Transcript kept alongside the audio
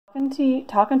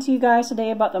Talking to you guys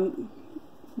today about the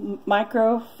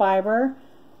microfiber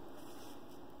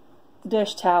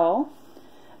dish towel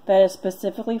that is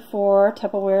specifically for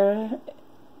Tupperware,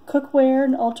 Cookware,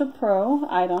 and Ultra Pro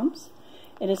items.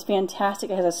 It is fantastic.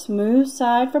 It has a smooth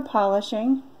side for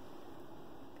polishing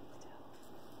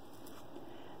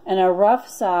and a rough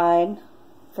side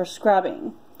for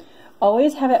scrubbing.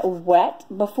 Always have it wet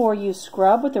before you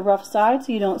scrub with the rough side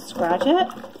so you don't scratch it.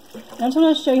 And I just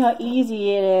want to show you how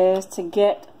easy it is to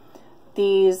get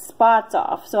these spots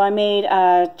off. So I made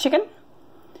a chicken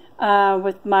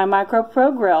with my Micro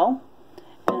Pro grill.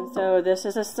 And so this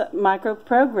is a Micro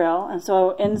Pro grill. And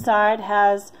so inside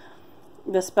has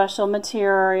the special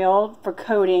material for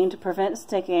coating to prevent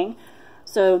sticking.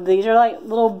 So these are like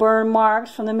little burn marks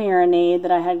from the marinade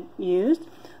that I had used.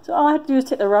 So all I have to do is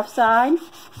take the rough side.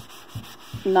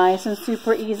 Nice and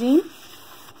super easy.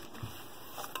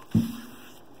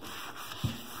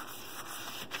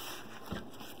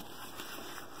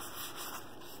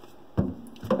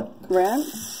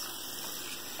 Rinse.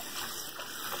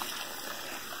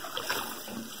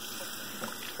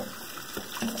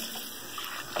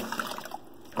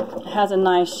 It has a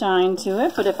nice shine to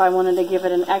it, but if I wanted to give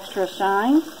it an extra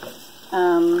shine,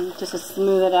 just to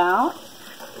smooth it out,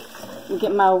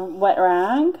 get my wet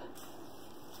rag,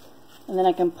 and then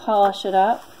I can polish it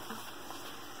up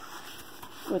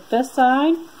with this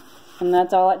side, and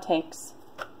that's all it takes.